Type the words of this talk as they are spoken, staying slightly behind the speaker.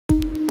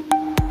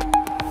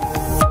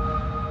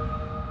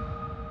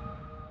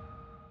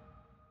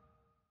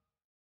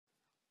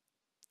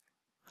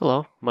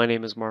Hello, my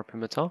name is Mark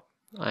Pimentel.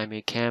 I'm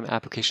a CAM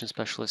application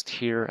specialist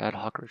here at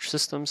Hawkridge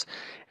Systems,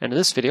 and in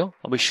this video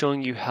I'll be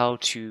showing you how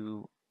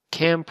to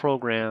CAM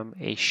program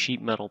a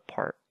sheet metal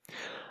part.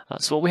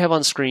 So what we have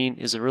on screen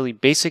is a really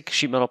basic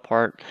sheet metal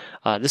part.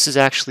 This is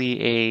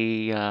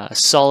actually a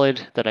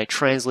solid that I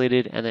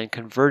translated and then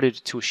converted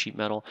to a sheet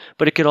metal,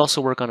 but it could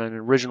also work on an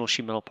original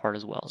sheet metal part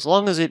as well. As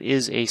long as it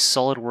is a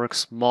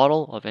SolidWorks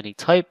model of any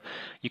type,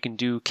 you can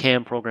do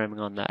CAM programming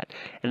on that.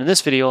 And in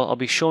this video, I'll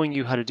be showing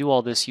you how to do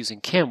all this using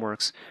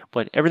CAMWorks,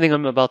 but everything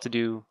I'm about to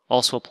do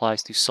also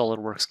applies to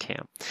SolidWorks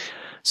CAM.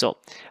 So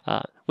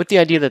with the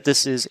idea that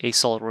this is a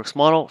SolidWorks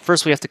model,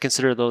 first we have to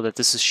consider though that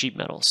this is sheet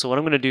metal. So what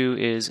I'm going to do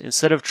is,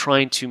 instead of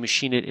trying to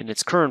machine it in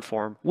its current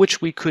form,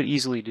 which we could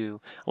easily do,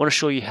 I want to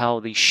show you how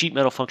the sheet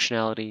metal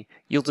functionality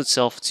yields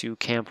itself to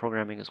CAM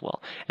programming as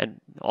well.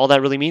 And all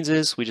that really means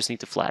is we just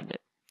need to flatten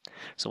it.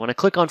 So when I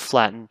click on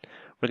flatten,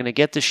 we're going to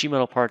get the sheet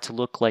metal part to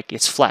look like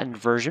its flattened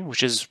version,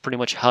 which is pretty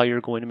much how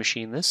you're going to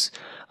machine this.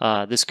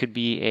 This could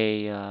be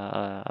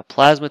a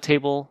plasma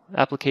table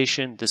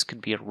application. This could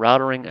be a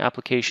routering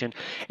application.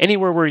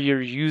 Anywhere where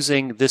you're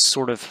using this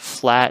sort of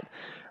flat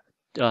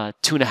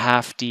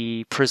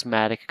 2.5D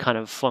prismatic kind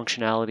of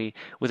functionality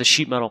with a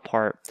sheet metal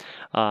part,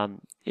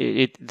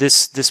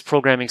 this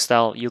programming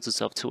style yields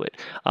itself to it.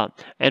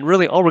 And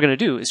really all we're going to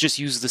do is just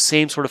use the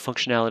same sort of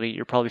functionality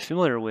you're probably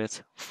familiar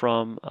with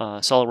from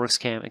SolidWorks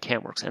CAM and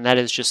CAMWorks, and that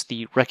is just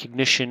the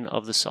recognition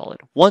of the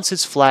solid. Once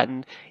it's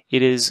flattened,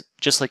 it is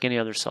just like any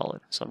other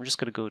solid. So I'm just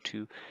going to go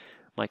to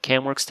my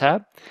CAMWorks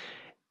tab.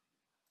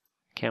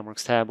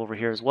 CAMWorks tab over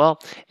here as well,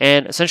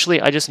 and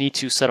essentially I just need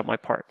to set up my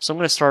part. So I'm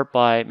going to start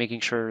by making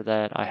sure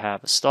that I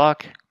have a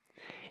stock,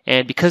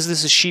 and because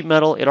this is sheet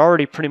metal, it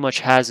already pretty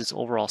much has its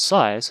overall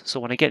size. So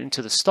when I get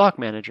into the stock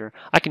manager,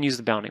 I can use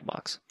the bounding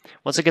box.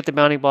 Once I get the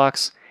bounding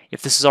box,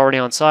 if this is already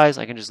on size,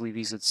 I can just leave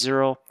these at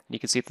 0, and you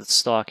can see that the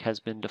stock has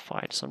been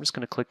defined. So I'm just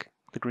going to click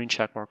the green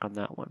check mark on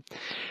that one.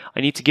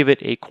 I need to give it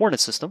a coordinate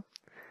system.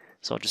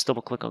 So I'll just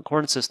double click on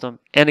coordinate system.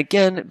 And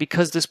again,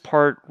 because this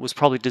part was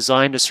probably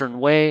designed a certain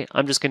way,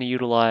 I'm just going to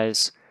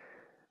utilize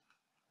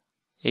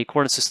a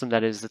coordinate system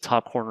that is the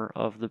top corner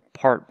of the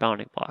part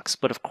bounding box.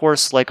 But of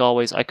course, like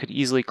always, I could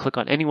easily click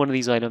on any one of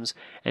these items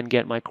and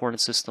get my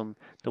coordinate system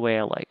the way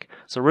I like.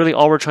 So really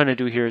all we're trying to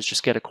do here is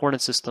just get a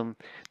coordinate system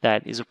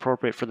that is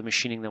appropriate for the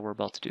machining that we're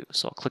about to do.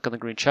 So I'll click on the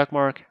green check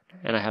mark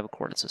and I have a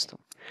coordinate system.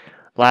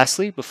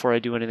 Lastly, before I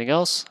do anything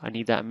else, I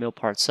need that mill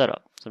part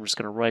setup. So I'm just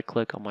going to right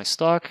click on my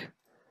stock,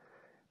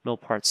 mill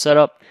part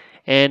setup,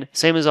 and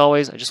same as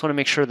always, I just want to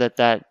make sure that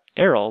that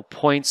arrow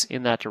points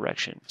in that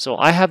direction. So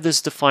I have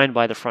this defined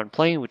by the front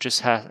plane, which just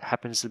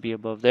happens to be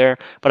above there,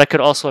 but I could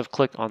also have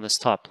clicked on this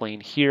top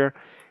plane here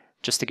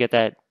just to get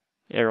that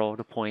arrow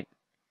to point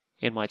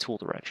in my tool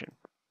direction.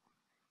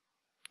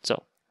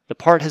 So the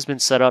part has been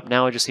set up.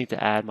 Now I just need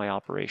to add my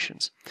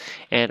operations.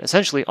 And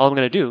essentially all I'm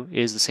going to do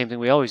is the same thing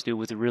we always do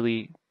with the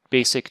really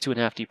basic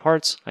 2.5D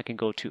parts. I can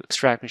go to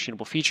extract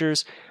machinable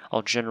features,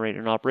 I'll generate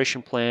an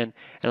operation plan,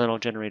 and then I'll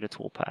generate a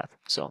toolpath.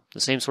 So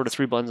the same sort of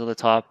 3 buttons on the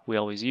top we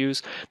always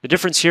use. The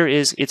difference here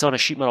is it's on a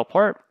sheet metal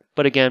part,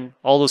 but again,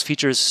 all those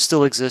features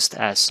still exist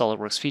as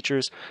SolidWorks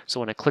features.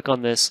 So when I click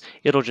on this,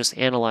 it'll just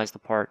analyze the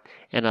part,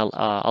 and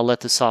I'll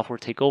let the software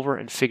take over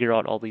and figure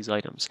out all these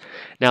items.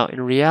 Now,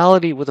 in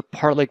reality, with a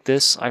part like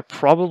this, I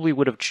probably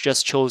would have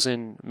just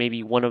chosen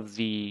maybe one of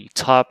the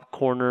top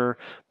corner,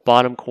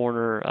 bottom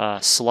corner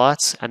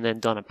slots and then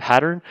done a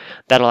pattern.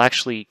 That'll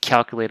actually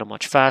calculate it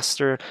much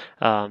faster.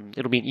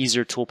 It'll be an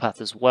easier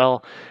toolpath as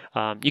well.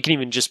 You can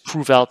even just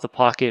prove out the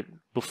pocket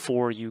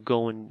before you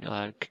go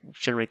and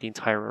generate the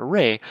entire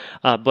array.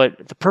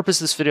 But the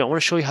purpose of this video, I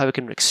want to show you how it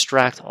can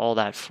extract all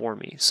that for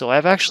me. So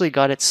I've actually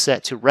got it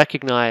set to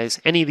recognize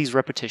any of these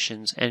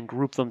repetitions and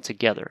group them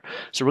together.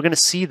 So we're going to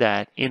see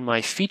that in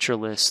my feature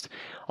list.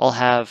 I'll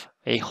have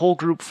a whole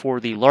group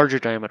for the larger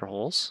diameter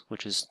holes,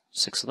 which is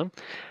 6 of them,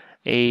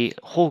 a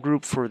whole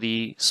group for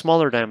the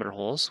smaller diameter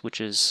holes, which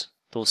is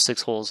those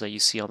 6 holes that you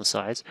see on the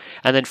sides,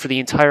 and then for the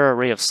entire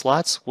array of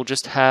slots, we'll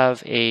just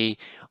have a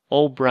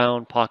all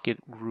brown pocket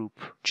group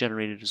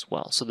generated as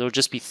well. So there'll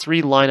just be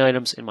 3 line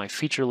items in my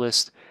feature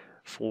list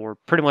for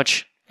pretty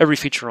much every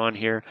feature on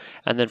here,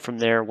 and then from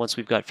there, once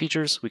we've got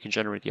features, we can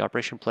generate the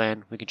operation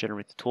plan, we can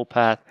generate the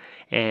toolpath,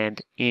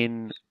 and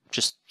in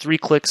just 3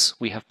 clicks,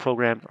 we have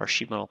programmed our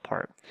sheet metal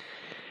part.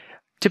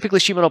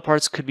 Typically, sheet metal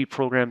parts could be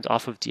programmed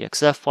off of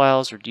DXF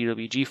files or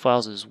DWG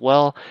files as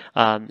well.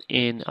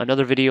 In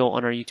another video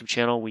on our YouTube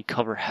channel, we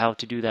cover how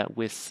to do that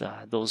with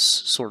those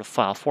sort of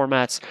file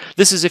formats.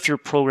 This is if you're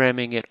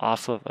programming it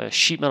off of a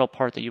sheet metal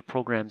part that you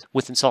programmed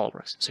within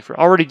SolidWorks. So if you're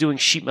already doing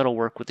sheet metal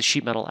work with the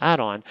sheet metal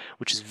add-on,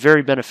 which is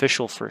very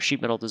beneficial for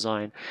sheet metal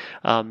design,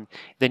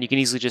 then you can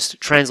easily just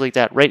translate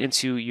that right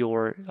into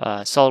your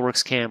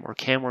SolidWorks CAM or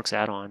CAMWorks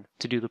add-on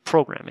to do the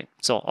programming.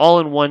 So all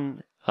in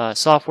one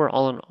software,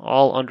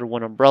 all under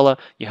one umbrella,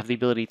 you have the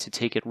ability to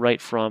take it right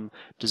from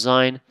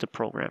design to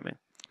programming.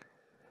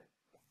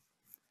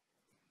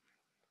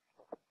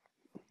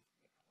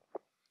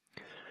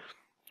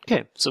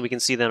 Okay, so we can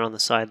see that on the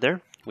side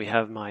there. we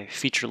have my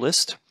feature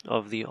list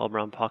of the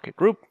all-brown pocket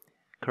group.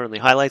 Currently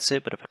highlights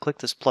it, but if I click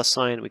this plus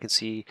sign, we can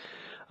see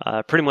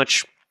pretty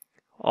much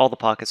all the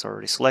pockets are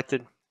already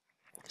selected.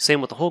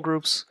 Same with the whole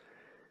groups,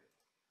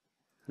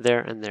 there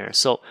and there.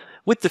 So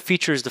with the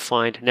features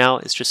defined, now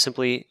it's just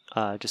simply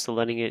just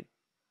letting it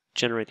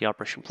generate the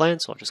operation plan.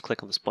 So I'll just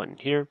click on this button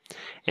here,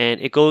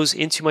 and it goes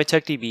into my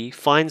TechDB,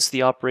 finds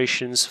the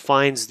operations,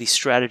 finds the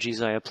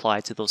strategies I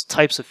apply to those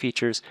types of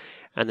features,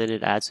 and then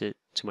it adds it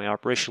to my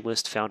operation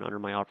list found under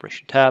my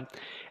operation tab.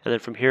 And then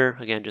from here,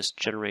 again, just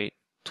generate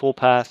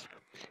toolpath.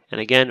 And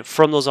again,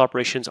 from those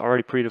operations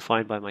already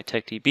predefined by my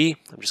TechDB,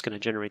 I'm just going to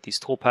generate these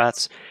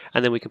toolpaths,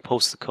 and then we can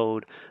post the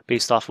code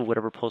based off of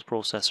whatever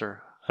post-processor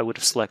I would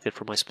have selected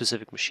for my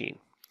specific machine.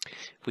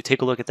 If we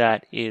take a look at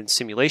that in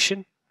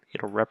simulation,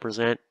 it'll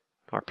represent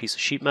our piece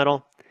of sheet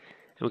metal,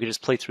 and we can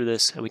just play through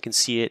this and we can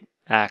see it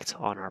act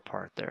on our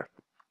part there.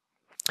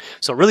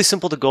 So really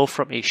simple to go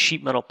from a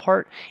sheet metal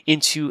part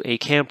into a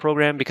CAM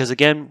program, because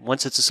again,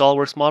 once it's a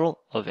SOLIDWORKS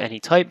model of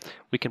any type,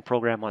 we can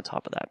program on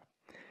top of that.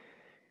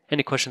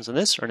 Any questions on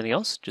this or anything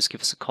else, just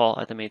give us a call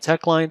at the main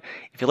tech line.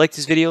 If you like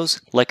these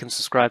videos, like and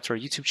subscribe to our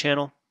YouTube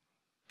channel.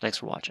 Thanks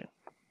for watching.